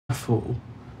careful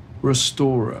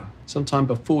restorer, sometime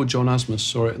before John Asmus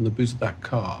saw it in the boot of that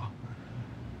car,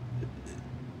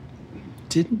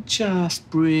 didn't just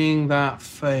bring that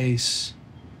face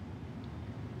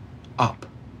up.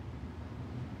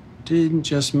 Didn't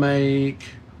just make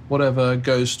whatever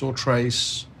ghost or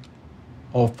trace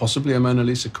of possibly a Mona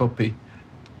Lisa copy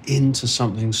into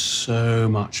something so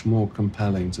much more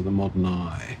compelling to the modern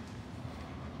eye.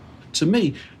 To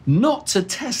me, not to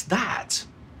test that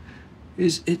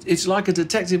it's like a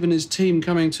detective and his team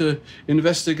coming to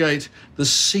investigate the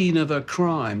scene of a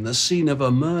crime, the scene of a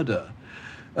murder,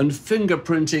 and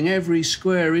fingerprinting every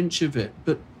square inch of it,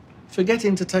 but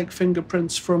forgetting to take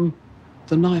fingerprints from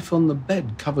the knife on the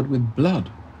bed covered with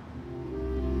blood.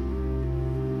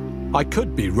 I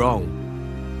could be wrong.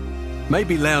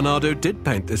 Maybe Leonardo did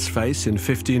paint this face in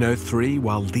 1503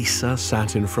 while Lisa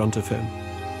sat in front of him.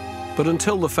 But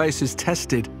until the face is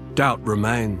tested, doubt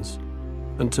remains.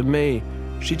 And to me,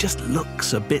 she just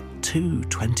looks a bit too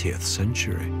 20th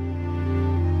century.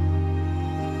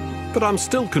 But I'm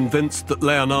still convinced that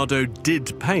Leonardo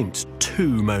did paint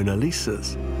two Mona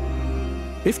Lisas.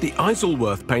 If the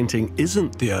Isleworth painting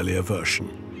isn't the earlier version,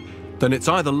 then it's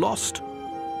either lost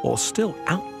or still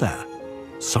out there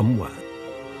somewhere.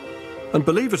 And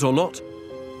believe it or not,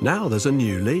 now there's a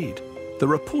new lead. The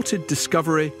reported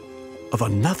discovery of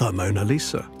another Mona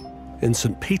Lisa in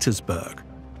St. Petersburg,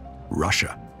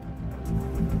 Russia.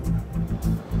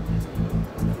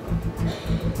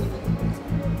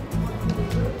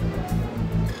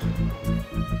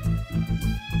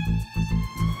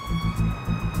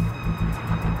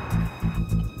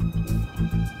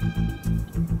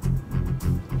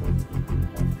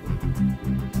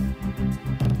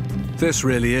 This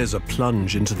really is a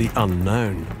plunge into the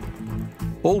unknown.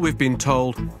 All we've been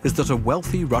told is that a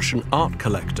wealthy Russian art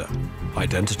collector,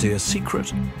 identity a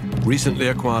secret, recently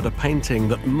acquired a painting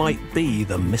that might be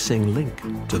the missing link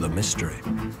to the mystery.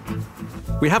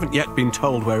 We haven't yet been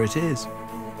told where it is.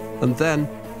 And then,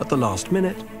 at the last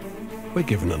minute, we're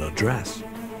given an address.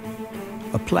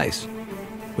 A place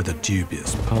with a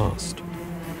dubious past.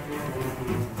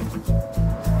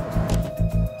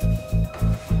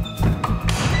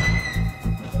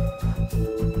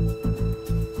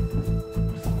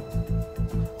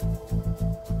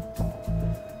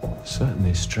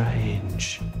 Certainly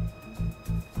strange.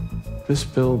 This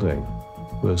building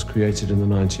was created in the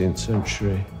 19th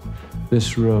century.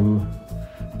 This room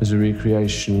is a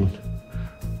recreation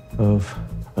of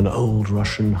an old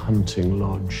Russian hunting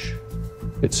lodge.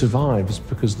 It survives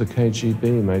because the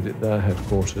KGB made it their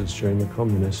headquarters during the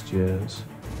communist years.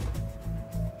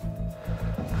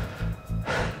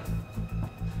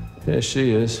 Here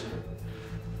she is.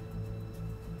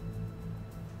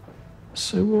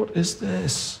 So what is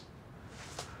this?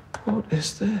 What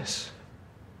is this?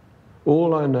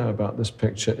 All I know about this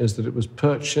picture is that it was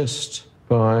purchased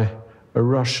by a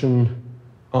Russian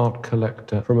art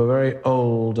collector from a very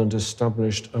old and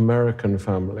established American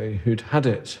family who'd had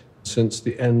it since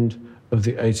the end of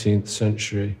the 18th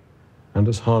century and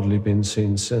has hardly been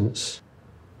seen since.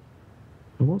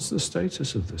 And what's the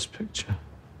status of this picture?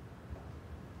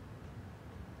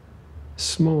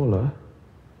 Smaller.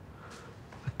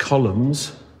 The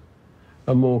columns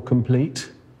are more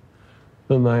complete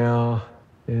than they are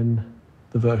in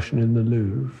the version in the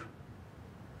Louvre.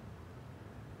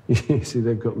 You see,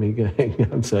 they've got me going,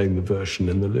 I'm saying the version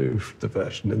in the Louvre, the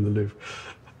version in the Louvre.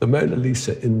 The Mona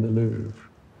Lisa in the Louvre.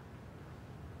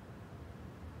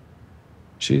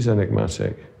 She's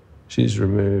enigmatic, she's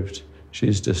removed,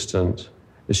 she's distant.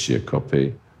 Is she a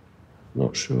copy?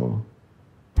 Not sure.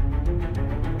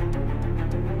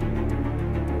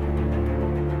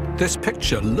 This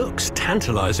picture looks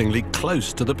tantalizingly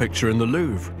close to the picture in the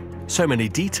Louvre. So many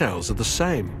details are the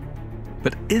same.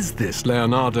 But is this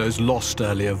Leonardo's lost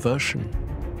earlier version?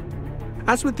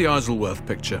 As with the Isleworth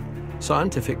picture,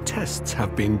 scientific tests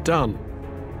have been done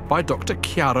by Dr.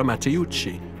 Chiara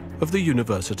Matteucci of the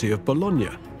University of Bologna,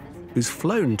 who's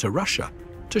flown to Russia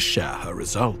to share her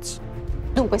results.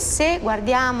 Dunque, se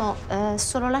guardiamo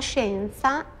solo la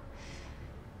scienza,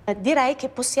 direi che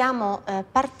possiamo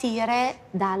partire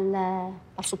dal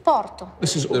supporto.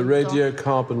 This is the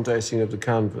radiocarbon dating of the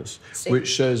canvas, which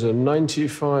shows a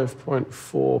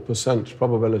 95.4%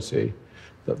 probability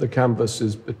that the canvas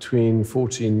is between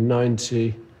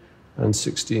 1490 and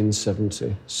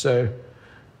 1670. So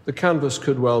the canvas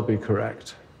could well be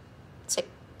correct. Sì.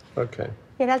 Okay.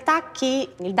 In realtà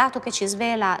il dato che ci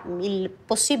svela il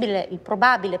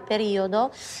probabile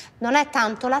periodo non è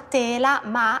tanto la tela,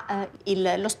 ma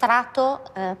lo strato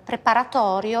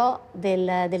preparatorio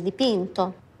del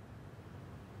dipinto.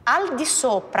 Al di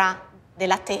sopra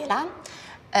della tela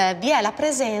vi è la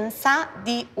presenza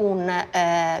di un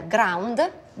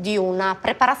ground, di una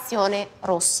preparazione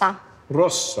rossa.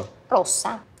 Rossa.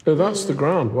 Rossa. Oh, that's the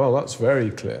ground. Well, that's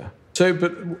very clear. So,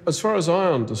 but as far as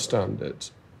I understand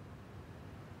it,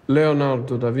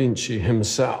 Leonardo da Vinci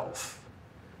himself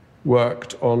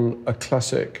worked on a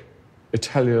classic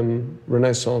Italian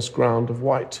Renaissance ground of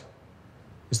white.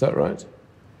 Is that right?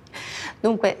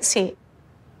 Dunque, sì.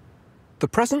 The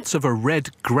presence of a red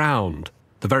ground,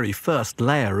 the very first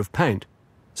layer of paint,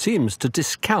 seems to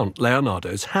discount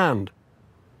Leonardo's hand.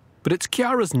 But it's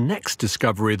Chiara's next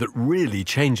discovery that really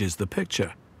changes the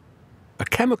picture. A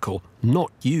chemical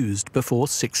not used before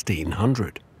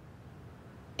 1600.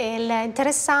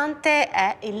 Interessante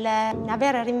è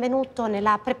aver rinvenuto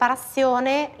nella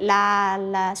preparazione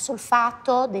il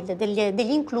solfato, degli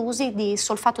inclusi di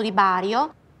solfato di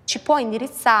bario. Ci può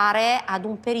indirizzare ad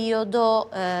un periodo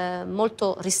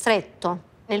molto ristretto.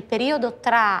 Nel periodo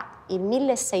tra il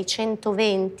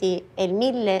 1620 e il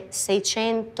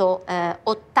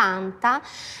 1680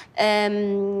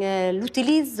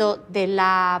 l'utilizzo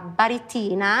della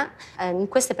baritina in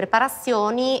queste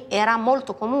preparazioni era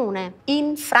molto comune.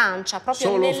 In Francia, proprio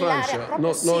solo nell'area... Francia?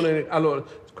 Proprio sì. Allora,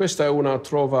 questa è una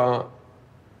trova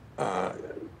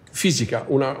fisica,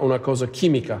 una cosa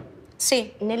chimica.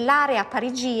 Sì, nell'area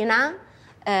parigina,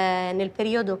 nel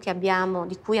periodo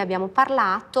di cui abbiamo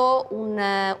parlato, un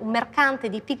mercante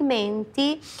di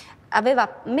pigmenti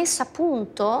aveva messo a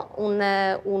punto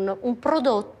un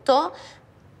prodotto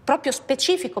proprio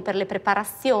specifico per le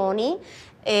preparazioni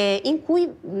in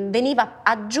cui veniva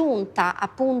aggiunta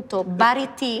appunto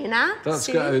baritina. That's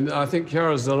sì. good. I think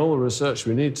Chiara's done all the research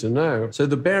we need to know. So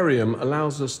the barium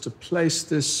allows us to place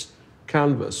this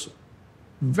canvas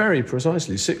very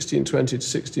precisely, 1620 to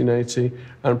 1680,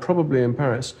 and probably in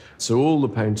Paris. So all the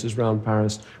painters around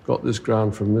Paris got this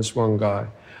ground from this one guy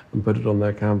and put it on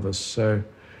their canvas. So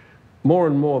more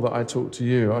and more that I talk to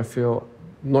you, I feel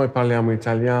noi parliamo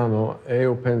italiano e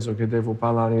io penso che devo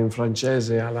parlare in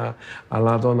francese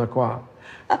alla donna qua.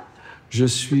 Je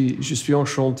suis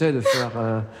enchanté de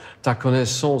faire ta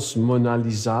connaissance, Mona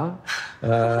Lisa.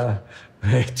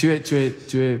 Tu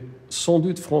es sans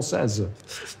doute française.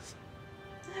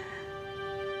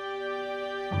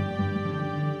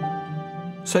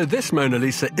 So this Mona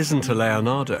Lisa isn't a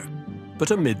Leonardo,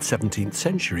 but a mid-17th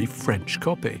century French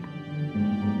copy.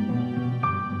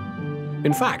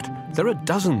 In fact, there are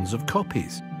dozens of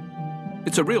copies.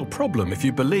 It's a real problem if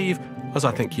you believe, as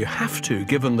I think you have to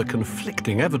given the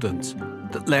conflicting evidence,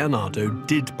 that Leonardo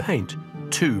did paint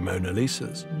two Mona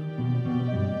Lisas.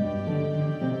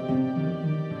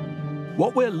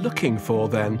 What we're looking for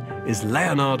then is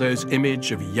Leonardo's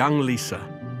image of young Lisa,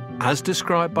 as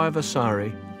described by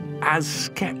Vasari, as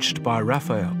sketched by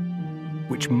Raphael,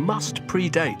 which must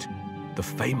predate the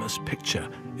famous picture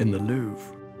in the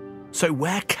Louvre. So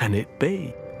where can it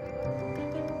be?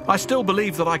 I still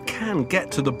believe that I can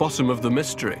get to the bottom of the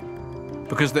mystery,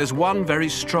 because there's one very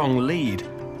strong lead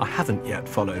I haven't yet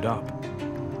followed up.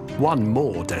 One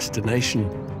more destination: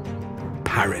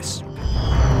 Paris.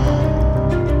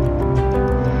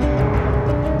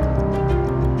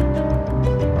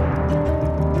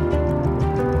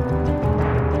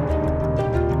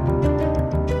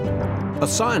 A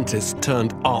scientist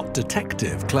turned art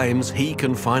detective claims he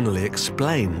can finally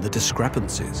explain the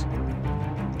discrepancies.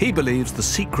 He believes the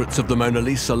secrets of the Mona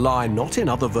Lisa lie not in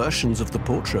other versions of the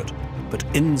portrait, but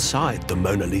inside the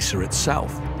Mona Lisa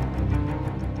itself.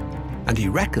 And he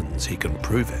reckons he can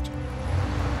prove it.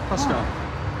 Pascal.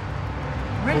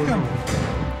 Welcome.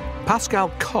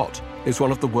 Pascal Cott is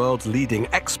one of the world's leading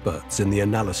experts in the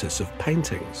analysis of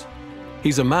paintings.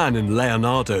 He's a man in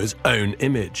Leonardo's own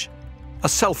image, a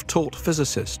self-taught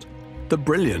physicist, the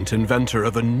brilliant inventor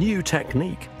of a new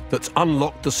technique that's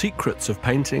unlocked the secrets of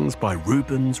paintings by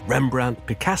Rubens, Rembrandt,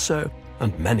 Picasso,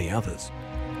 and many others.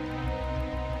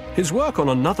 His work on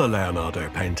another Leonardo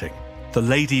painting, The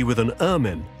Lady with an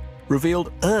Ermine,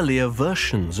 revealed earlier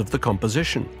versions of the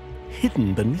composition,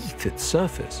 hidden beneath its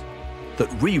surface, that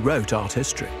rewrote art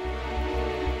history.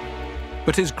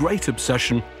 But his great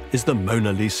obsession is the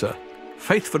Mona Lisa,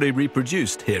 faithfully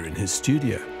reproduced here in his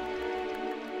studio.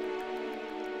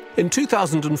 In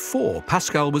 2004,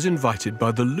 Pascal was invited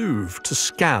by the Louvre to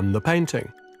scan the painting.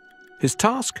 His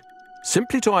task?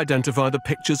 Simply to identify the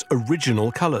picture's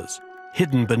original colours,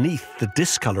 hidden beneath the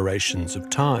discolorations of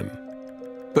time.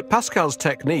 But Pascal's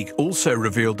technique also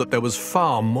revealed that there was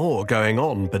far more going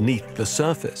on beneath the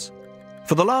surface.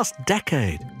 For the last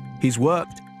decade, he's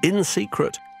worked in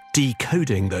secret,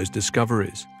 decoding those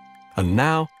discoveries. And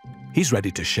now, he's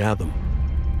ready to share them.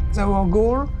 Our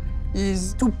goal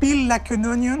is to peel like an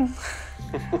onion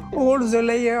all the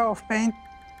layer of paint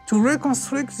to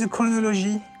reconstruct the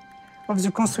chronology of the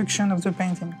construction of the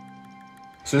painting.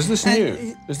 So is this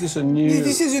new? Is this a new...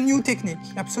 This is a new technique,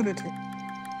 absolutely.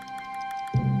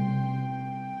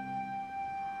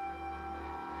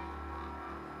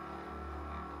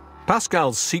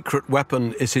 Pascal's secret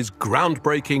weapon is his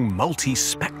groundbreaking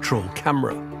multi-spectral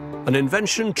camera, an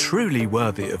invention truly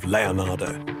worthy of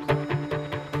Leonardo.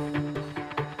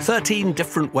 13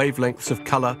 different wavelengths of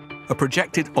colour are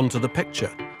projected onto the picture,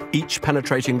 each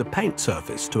penetrating the paint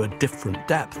surface to a different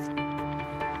depth.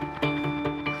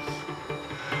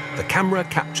 The camera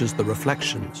captures the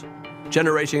reflections,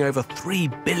 generating over 3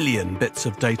 billion bits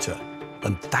of data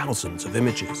and thousands of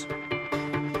images.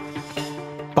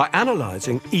 By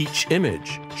analysing each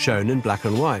image, shown in black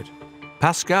and white,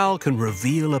 Pascal can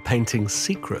reveal a painting's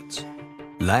secrets,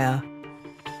 layer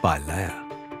by layer.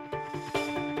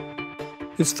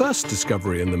 His first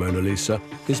discovery in the Mona Lisa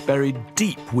is buried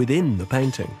deep within the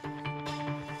painting.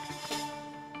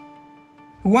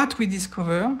 What we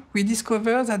discover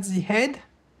that the head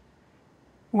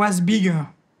was bigger.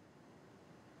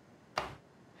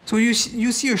 So you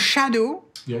see a shadow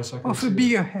of a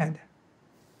bigger head.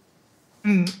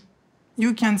 And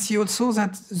you can see also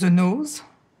that the nose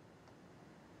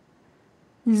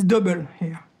is double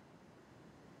here.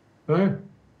 Oh.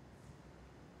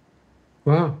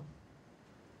 Wow.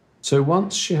 So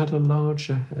once she had a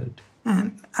larger head.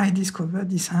 And I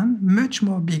discovered this hand much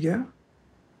more bigger.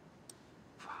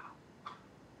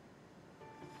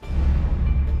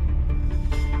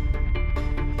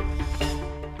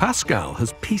 Pascal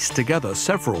has pieced together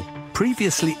several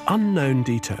previously unknown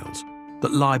details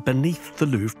that lie beneath the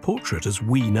Louvre portrait as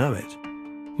we know it.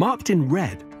 Marked in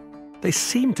red, they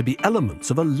seem to be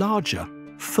elements of a larger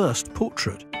first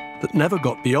portrait that never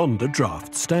got beyond a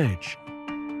draft stage.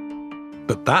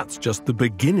 But that's just the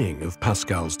beginning of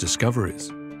Pascal's discoveries.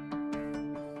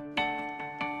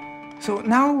 So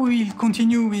now we'll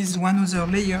continue with one other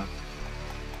layer.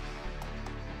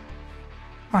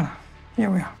 Voilà, here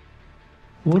we are.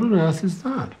 What on earth is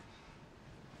that?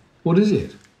 What is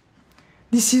it?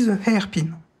 This is a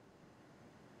hairpin,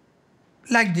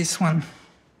 like this one.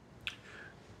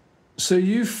 So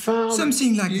you found...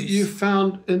 Something like this. You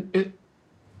found,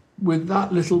 with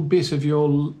that little bit of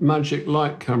your magic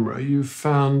light camera, you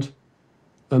found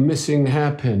a missing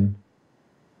hairpin.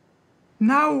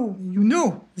 Now you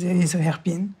know there is a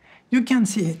hairpin. You can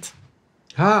see it.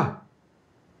 Ah!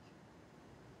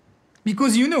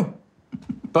 Because you know.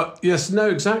 But yes, no,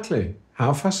 exactly.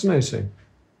 How fascinating.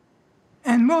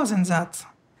 And more than that,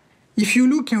 if you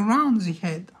look around the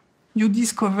head, you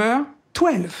discover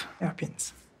 12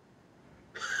 hairpins.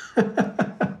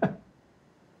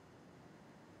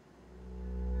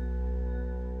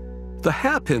 The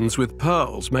hairpins with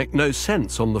pearls make no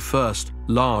sense on the first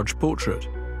large portrait.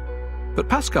 But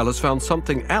Pascal has found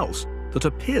something else that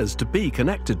appears to be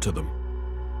connected to them.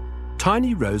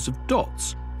 Tiny rows of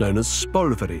dots known as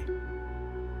spolveri.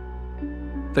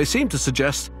 They seem to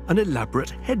suggest an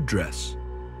elaborate headdress.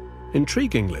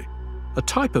 Intriguingly, a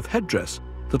type of headdress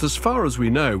that, as far as we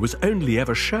know, was only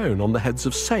ever shown on the heads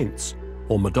of saints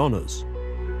or Madonnas.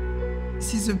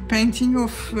 This is a painting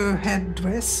of a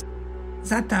headdress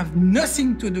that have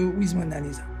nothing to do with Mona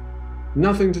Lisa.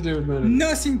 Nothing to do with Mona Lisa?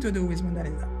 Nothing to do with Mona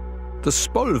Lisa. The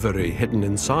spolveri hidden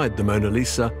inside the Mona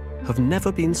Lisa have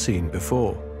never been seen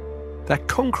before. They're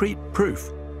concrete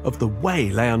proof of the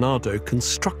way Leonardo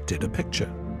constructed a picture.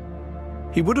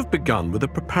 He would have begun with a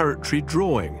preparatory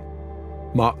drawing,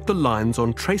 marked the lines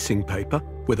on tracing paper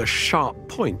with a sharp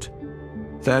point,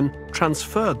 then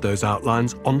transferred those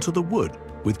outlines onto the wood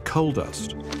with coal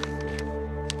dust.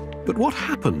 But what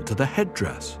happened to the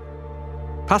headdress?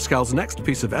 Pascal's next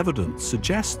piece of evidence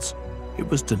suggests it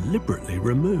was deliberately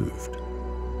removed.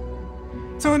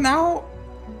 So now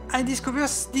I discover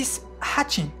this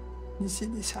hatching. You see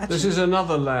this hatching? This is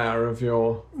another layer of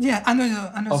your... Yeah,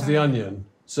 another of the onion.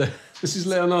 So this is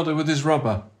Leonardo with his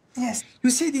rubber. Yes. You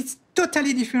see, it's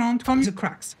totally different from the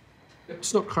cracks.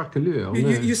 It's not craquelure, no.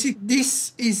 You see,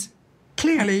 this is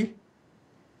clearly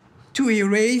to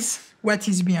erase what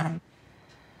is behind.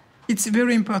 It's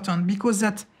very important because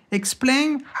that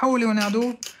explains how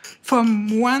Leonardo,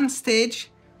 from one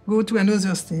stage, go to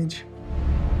another stage.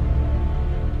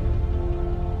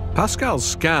 Pascal's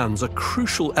scans are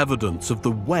crucial evidence of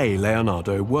the way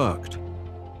Leonardo worked,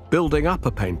 building up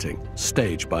a painting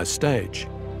stage by stage.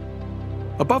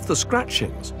 Above the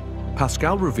scratchings,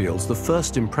 Pascal reveals the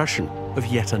first impression of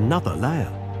yet another layer,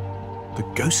 the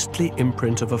ghostly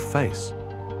imprint of a face,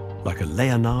 like a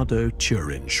Leonardo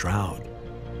Turin shroud.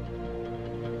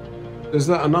 Is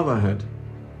that another head?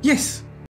 Yes,